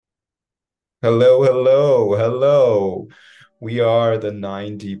Hello, hello, hello. We are the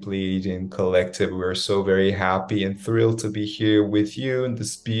 90 Pleiadian Collective. We're so very happy and thrilled to be here with you in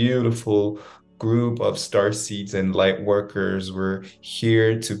this beautiful group of star seeds and light workers. We're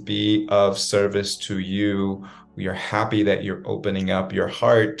here to be of service to you. We are happy that you're opening up your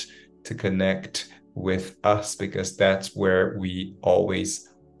heart to connect with us because that's where we always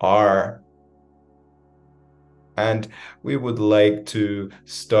are. And we would like to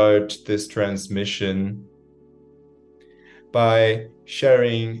start this transmission by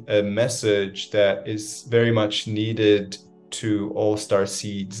sharing a message that is very much needed to all star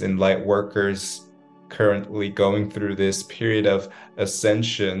seeds and light workers currently going through this period of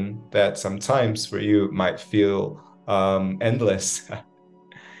ascension that sometimes for you might feel endless.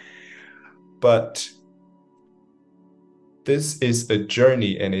 But this is a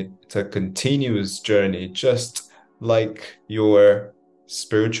journey and it's a continuous journey, just like your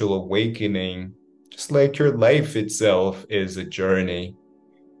spiritual awakening, just like your life itself is a journey.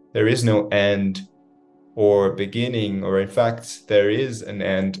 There is no end or beginning, or in fact, there is an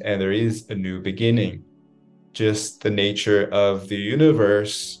end and there is a new beginning. Just the nature of the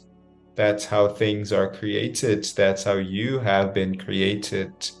universe. That's how things are created. That's how you have been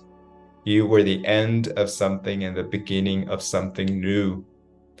created. You were the end of something and the beginning of something new.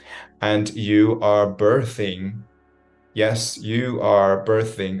 And you are birthing, yes, you are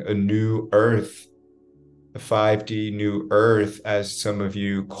birthing a new earth, a 5D new earth, as some of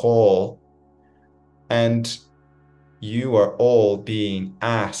you call. And you are all being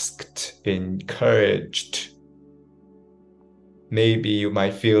asked, encouraged. Maybe you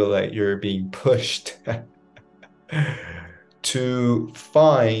might feel like you're being pushed to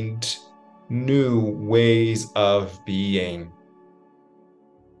find new ways of being,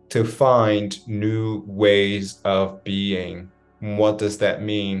 to find new ways of being. What does that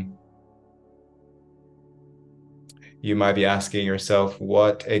mean? You might be asking yourself,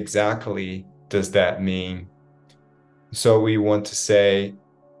 what exactly does that mean? So we want to say,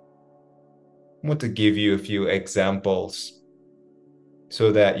 I want to give you a few examples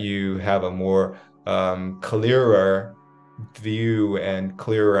so that you have a more clearer view and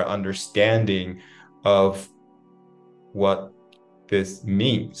clearer understanding of what this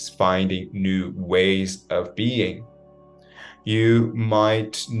means, finding new ways of being. You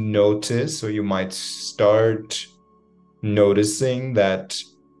might notice, or you might start noticing that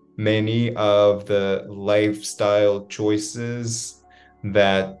many of the lifestyle choices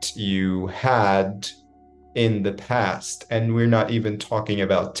that you had in the past, and we're not even talking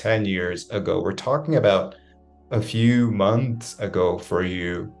about 10 years ago, we're talking about a few months ago for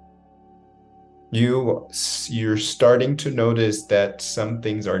you. You're starting to notice that some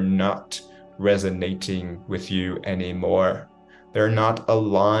things are not resonating with you anymore. They're not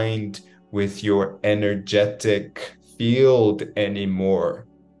aligned with your energetic field anymore.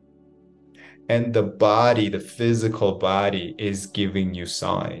 And the body, the physical body, is giving you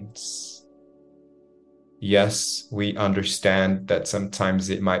signs. Yes, we understand that sometimes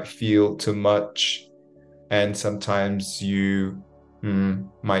it might feel too much, and sometimes you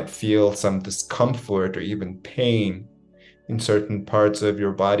might feel some discomfort or even pain in certain parts of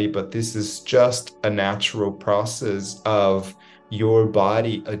your body, but this is just a natural process of your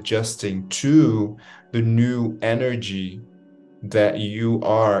body adjusting to the new energy that you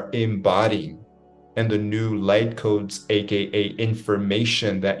are embodying and the new light codes, aka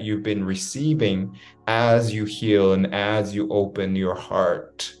information that you've been receiving as you heal and as you open your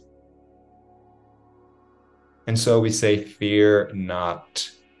heart. And so we say, fear not.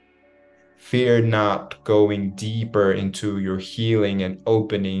 Fear not going deeper into your healing and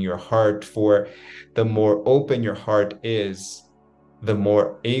opening your heart, for the more open your heart is, the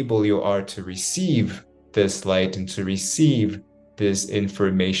more able you are to receive this light and to receive this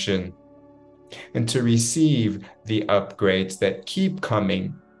information and to receive the upgrades that keep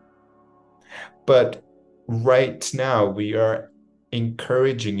coming. But right now, we are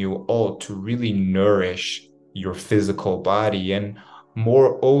encouraging you all to really nourish your physical body and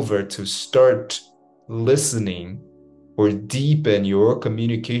moreover to start listening or deepen your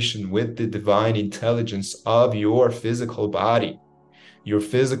communication with the divine intelligence of your physical body. Your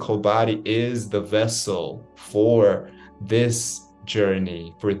physical body is the vessel for this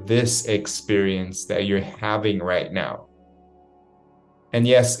journey, for this experience that you're having right now. And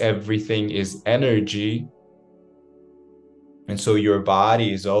yes, everything is energy. And so your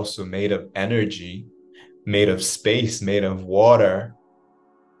body is also made of energy, made of space, made of water.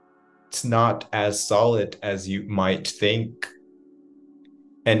 It's not as solid as you might think.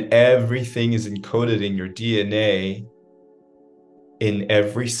 And everything is encoded in your DNA in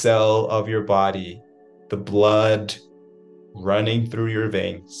every cell of your body, the blood running through your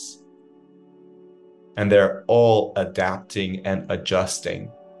veins, and they're all adapting and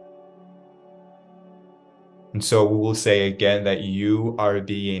adjusting. And so we will say again that you are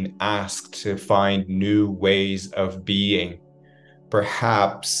being asked to find new ways of being.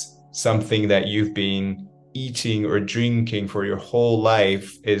 Perhaps something that you've been eating or drinking for your whole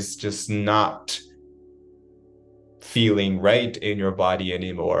life is just not feeling right in your body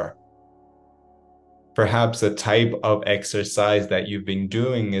anymore. Perhaps a type of exercise that you've been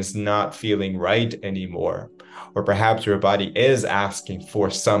doing is not feeling right anymore. Or perhaps your body is asking for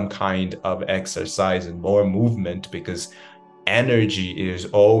some kind of exercise and more movement because energy is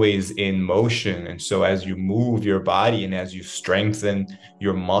always in motion. And so as you move your body and as you strengthen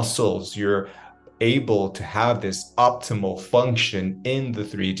your muscles, you're able to have this optimal function in the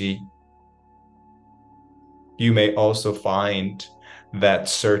 3D. You may also find that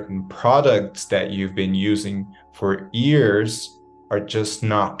certain products that you've been using for years are just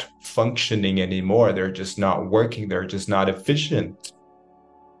not functioning anymore. They're just not working. They're just not efficient.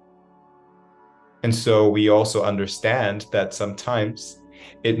 And so we also understand that sometimes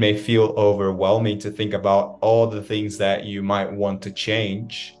it may feel overwhelming to think about all the things that you might want to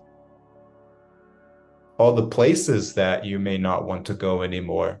change, all the places that you may not want to go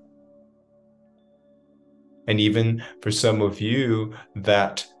anymore. And even for some of you,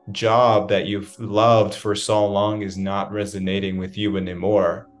 that job that you've loved for so long is not resonating with you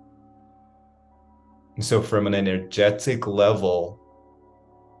anymore. And so from an energetic level,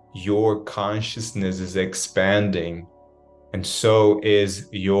 your consciousness is expanding, and so is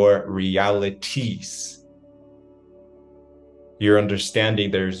your realities. You're understanding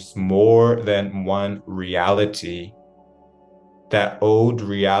there's more than one reality. That old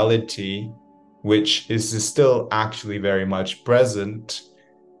reality, which is still actually very much present,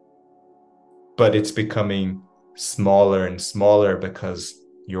 but it's becoming smaller and smaller because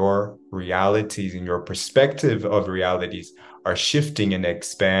your realities and your perspective of realities are shifting and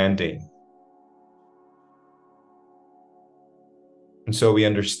expanding. And so we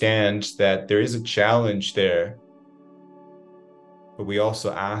understand that there is a challenge there, but we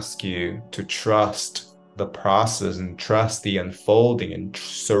also ask you to trust the process and trust the unfolding and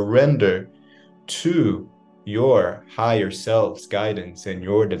surrender to your higher self's guidance and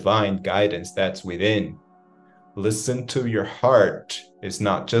your divine guidance that's within. Listen to your heart. It's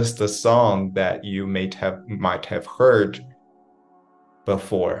not just a song that you might have heard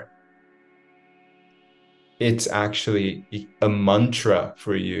before. It's actually a mantra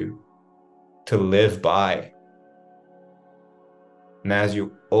for you to live by. And as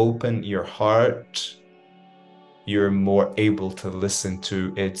you open your heart, you're more able to listen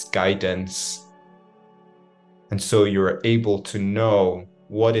to its guidance. And so you're able to know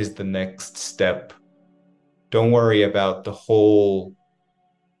what is the next step. Don't worry about the whole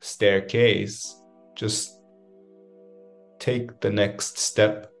staircase. Just take the next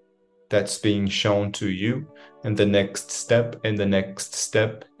step that's being shown to you, and the next step, and the next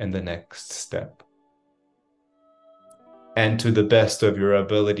step, and the next step. And to the best of your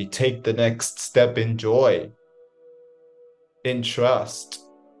ability, take the next step in joy, in trust,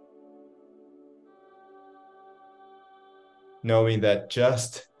 knowing that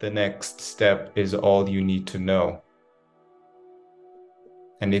just the next step is all you need to know.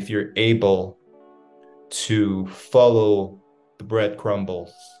 And if you're able to follow the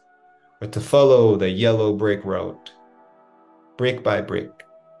breadcrumbs or to follow the yellow brick road, brick by brick,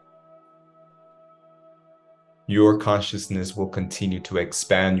 your consciousness will continue to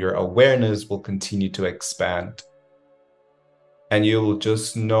expand, your awareness will continue to expand, and you'll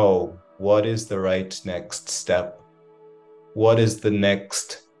just know what is the right next step. What is the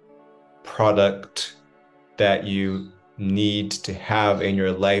next product that you need to have in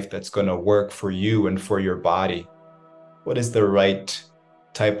your life that's going to work for you and for your body? What is the right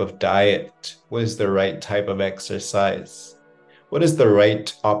type of diet? What is the right type of exercise? What is the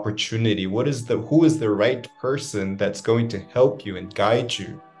right opportunity? Who is the right person that's going to help you and guide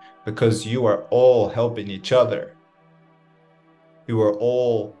you? Because you are all helping each other. You are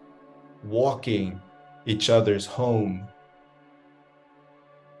all walking each other's home.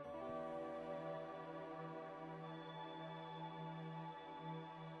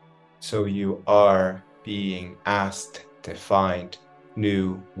 So you are being asked to find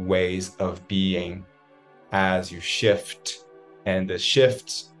new ways of being as you shift, and the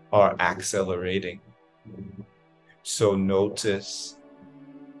shifts are accelerating. So notice,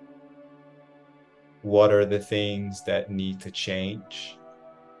 what are the things that need to change?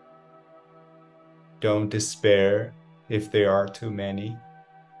 Don't despair if there are too many.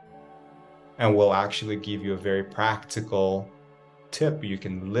 And we'll actually give you a very practical tip. You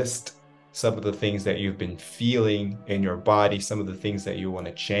can list some of the things that you've been feeling in your body, some of the things that you want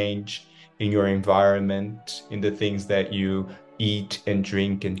to change in your environment, in the things that you eat and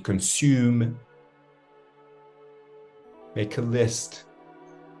drink and consume. Make a list.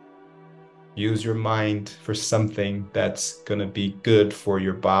 Use your mind for something that's going to be good for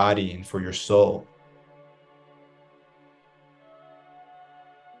your body and for your soul.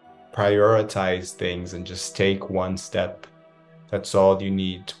 Prioritize things and just take one step. That's all you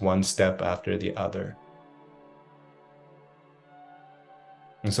need, one step after the other.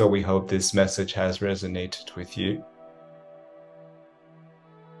 And so we hope this message has resonated with you.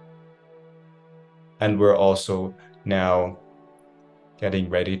 And we're also now getting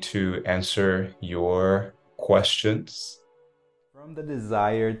ready to answer your questions. From the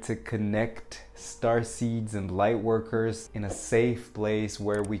desire to connect starseeds and lightworkers in a safe place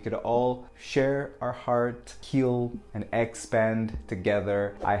where we could all share our heart, heal, and expand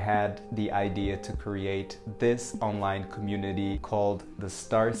together, I had the idea to create this online community called the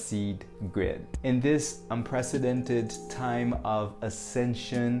Starseed Grid. In this unprecedented time of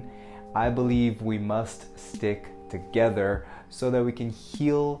ascension, I believe we must stick together so that we can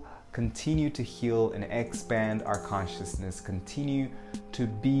heal, continue to heal and expand our consciousness, continue to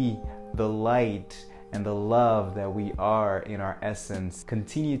be the light and the love that we are in our essence,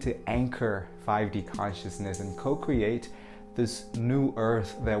 continue to anchor 5D consciousness and co-create this new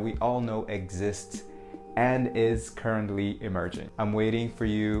earth that we all know exists and is currently emerging. I'm waiting for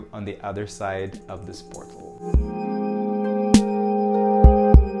you on the other side of this portal.